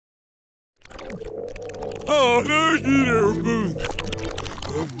Oh, thank you there, food.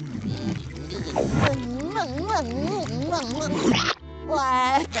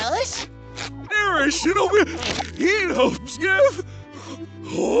 What, Josh? There is shit over here. Helps, Jeff.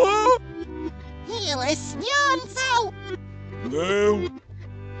 Oh, Helis Janso! no.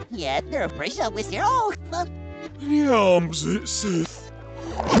 Yeah, they're fresh up with your oath. Yams it, Sith.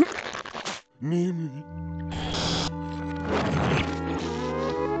 Mimi.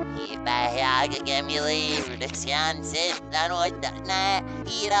 Ibahaga Gamili, Reduction, Sith, and what that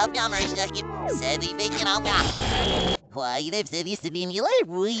eat up Yammers, said he bacon on that. Why, you live cities to be in your life,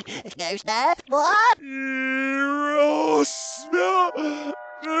 we. There's that. What? You're smell.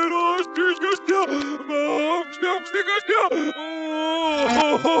 And oysters go still. Mom, stop, stick us still.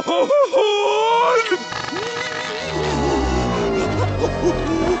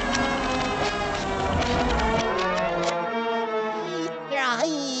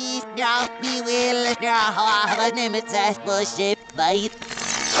 We will have name it as bullshit fight.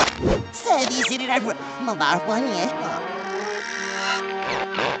 Said you see it about 1 year.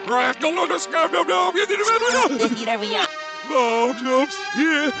 Right, don't look at scab, no, you did it. Here we are. Mom, jumps,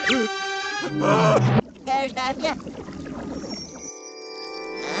 yeah. There's that, yeah.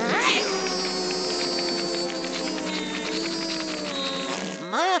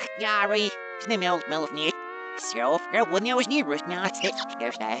 Mach, Gary. Snimmel's milk niet. Zo, wouldn't you was niet rust not sit.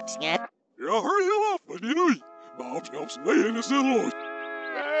 There's that, yeah. Ja, hurry up, but you know, Mom, jumps, lay in the silhouette.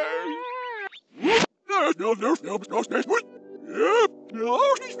 There's no nerf, no, no, no, Yep,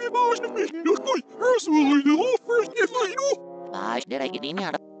 ja, niet meer baas, niet meer, dat mooi. Er is wel in de hoofd, first, yes, I know. Baas, did I get in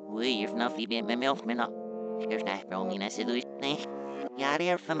here? We have not been my milk, me no. There's that wrong in a solution, eh? Ja,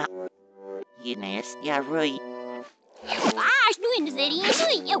 there from a. You nest, yeah, right. Baas, nu in de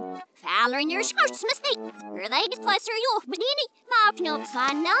serie, jo. Faller in your skirts, mistake. Her leg is closer, you, but any. Mouth, no,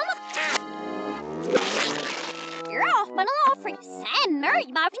 son, no. You're off, but I'm offering Sam Murray,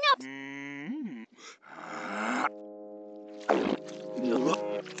 mouth, no.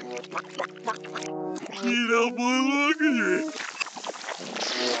 Eat up, look at you.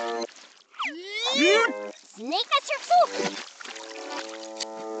 Yeah. Snake, that's your soup.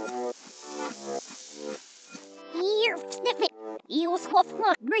 Here, sniff it. You scoff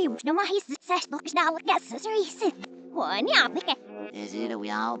not grave, no more he's successful, because now it gets us reason. One, yeah, pick it. Is it a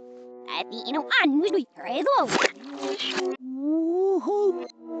wheel? At the end of one, we raise low. Woohoo!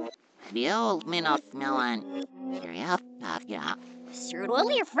 The old men of Milan. Here you have, yeah. Sir, will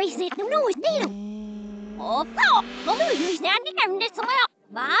you freeze it? No, it's needle. Oh, no, no, you're standing there, and it's a lot.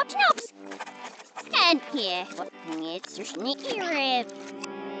 Bob Snopes. Stand here. It's your sneaky rib.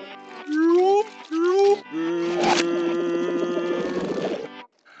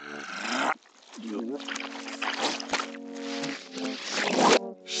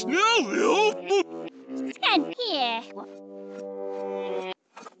 Snel, Will. Stand here.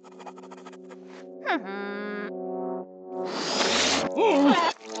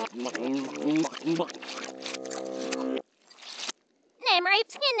 Name right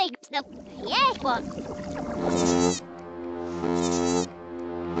skin stuff. Yeah, well.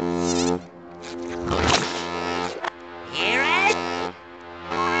 Hear it?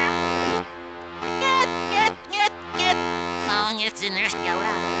 Get. Long it's in there, Scout.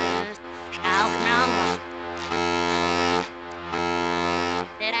 Out now.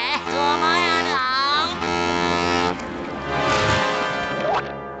 Did I throw my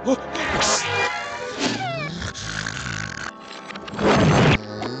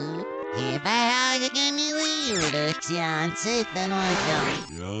Jan zit er nooit dan.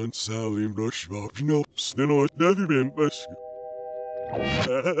 Jan zal hem dus wel knops, dan nooit dat hij bent best.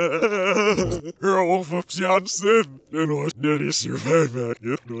 Rolf op Jan zit, dan nooit dat is er vijf weg,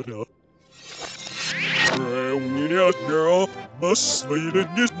 je doet dat. Niet girl, bus leden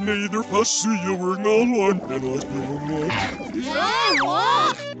is neither fussy, you were no one, dan nooit niet. Ja,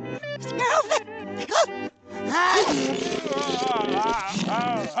 wat?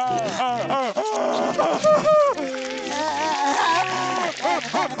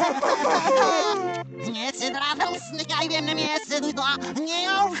 Nie se drafel snikaj na miejsce dwa. Nie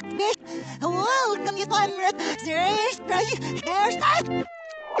już welcome you to serious hairstyle.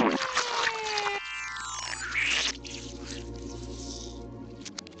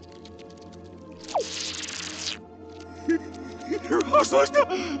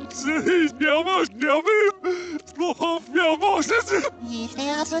 Zees, miałmasz, miałbym! Slochów, miałmasz,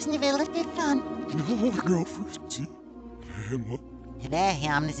 Ja was nie willen dit van. No, girlfriend, zie. Helemaal. Bij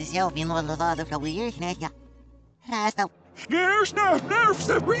hem is zelf in wat later van weer, net ja. Hij nou. Snap, nerfs,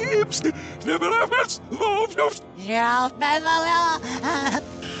 de reeps, de beleffens, hoofdjofs. Ja, ben wel ja.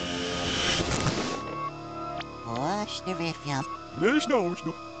 Snurrifiam. There's no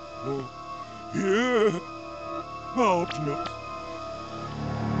snow. Yeah. Bob Snows.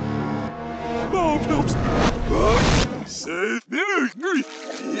 Bob Snows. Save me.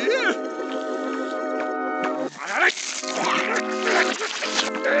 Yeah.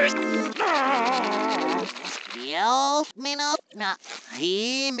 Hjälp mig öppna.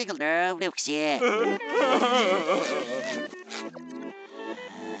 Himmel vuxen.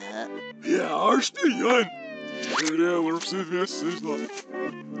 Ja, Stian. Det var så visst då.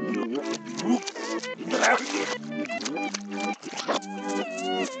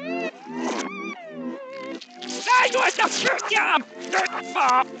 Nej, jag ska försöka!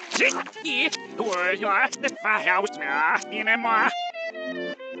 Fan! Shit! Jag är inte förhåst med innan.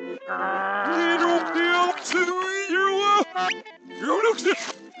 Det nog det också ju. Jag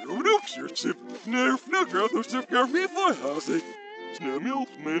också så när fnackar och så kan vi få ha sig. Snömjölk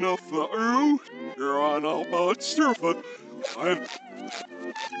men av ro. You're on all about surfa. I'm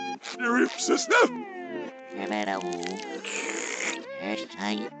you're system.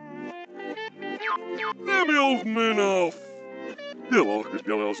 Snömjölk men av. Det var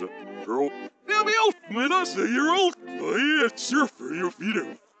det alltså. Girl. Snömjölk men av sig you're old. I ain't surfer you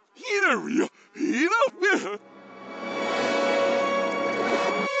feeder. Hina.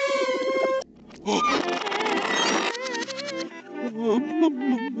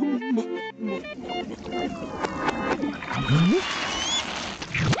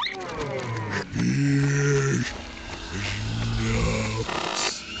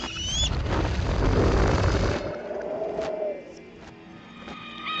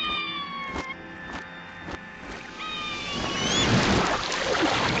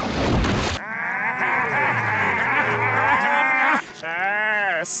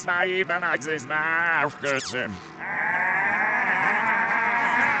 Even exist now, Gerson.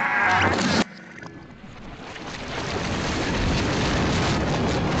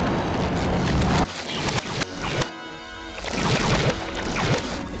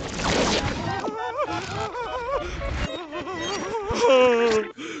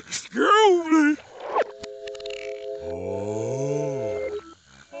 Screwly.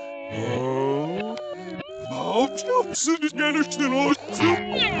 Bob Snopes is gonna still on.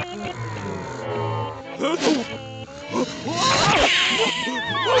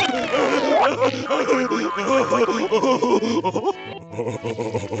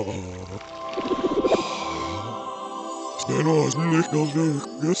 Sten was nickel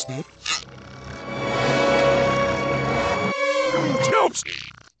yes that. Snopes!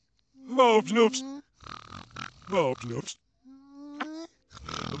 Bob Snopes! Bob Snopes!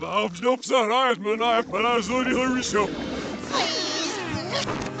 Bob Snopes are right, but I was only hurry show.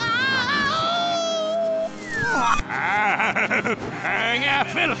 Ja,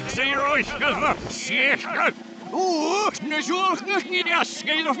 fel, säger Oiskalla. Siekka. Ne sulkes niitä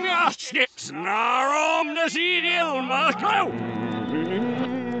skeitos miaske. Snarom ne siidelmaa klau.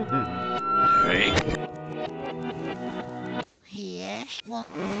 Hei. Yes, what?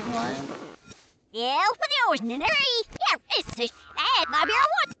 Yeah, for the ocean, hurry! Yeah, it's just bad, my beer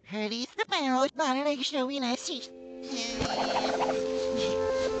one. Hurry, the barrel's bottom like showing us.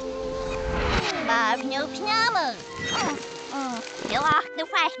 Bob Snoop's number. Still off the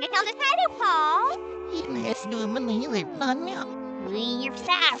flash on the title, Paul. Let's do my little fun now. We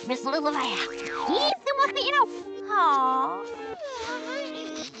yourself, Miss Little Val. Keep the one, you know. Aw.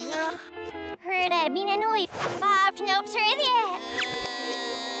 Heard I've been annoyed. Bob Snoop's heard it.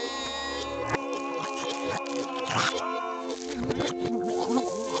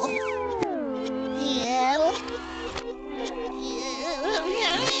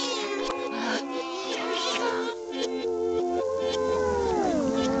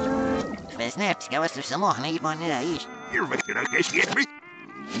 Snaps, ska vara så många i på ner is. You're making a guess yet, me?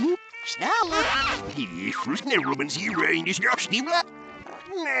 Snälla. First never been see rain is not snibla.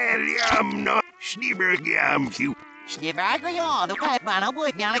 I'm not snibber gam cute. Snibbar jag då kan man ha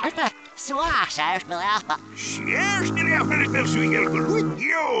bort mig lite. Så här med alfa. Shares the alpha that swing alcohol.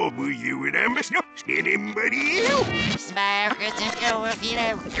 Yo, but you and I'm no standing buddy. Smackers and go with you.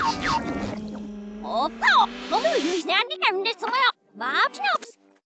 Oh, Paul. Well, who's standing there? Bob Snoop's.